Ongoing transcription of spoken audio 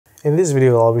In this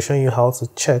video, I'll be showing you how to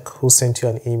check who sent you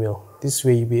an email. This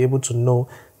way you'll be able to know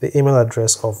the email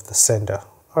address of the sender.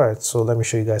 Alright, so let me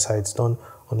show you guys how it's done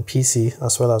on PC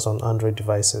as well as on Android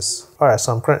devices. Alright,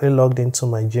 so I'm currently logged into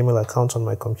my Gmail account on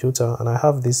my computer and I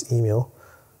have this email.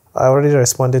 I already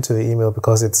responded to the email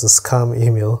because it's a scam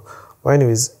email. But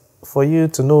anyways, for you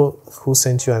to know who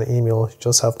sent you an email, you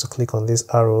just have to click on this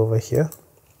arrow over here.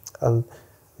 And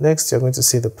next, you're going to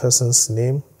see the person's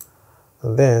name.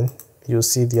 And then you'll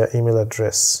see their email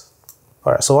address.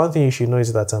 Alright, so one thing you should know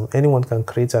is that anyone can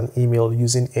create an email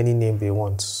using any name they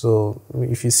want. So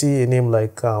if you see a name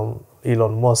like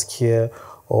Elon Musk here,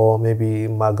 or maybe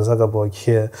Mark Zuckerberg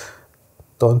here,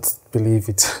 don't believe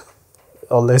it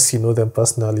unless you know them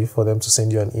personally for them to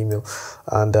send you an email.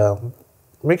 And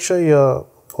make sure you're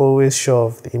always sure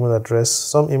of the email address.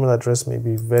 Some email address may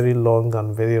be very long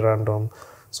and very random,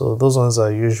 so those ones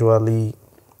are usually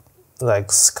like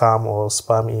scam or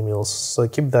spam emails, so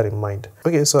keep that in mind.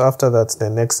 Okay, so after that,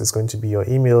 the next is going to be your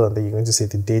email, and then you're going to see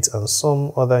the date and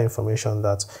some other information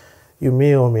that you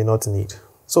may or may not need.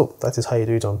 So that is how you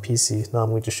do it on PC. Now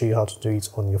I'm going to show you how to do it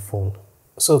on your phone.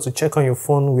 So to check on your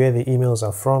phone where the emails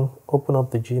are from, open up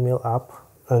the Gmail app,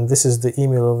 and this is the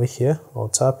email over here. I'll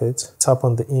tap it. Tap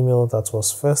on the email that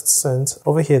was first sent.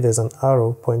 Over here there's an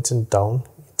arrow pointing down.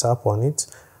 You tap on it,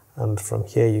 and from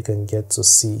here you can get to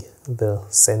see the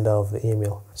sender of the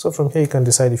email. So from here you can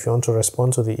decide if you want to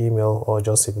respond to the email or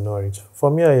just ignore it.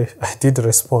 For me, I did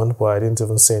respond, but I didn't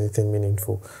even say anything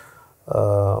meaningful.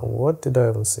 What did I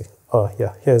even say? Oh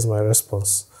yeah, here's my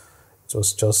response. It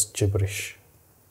was just gibberish.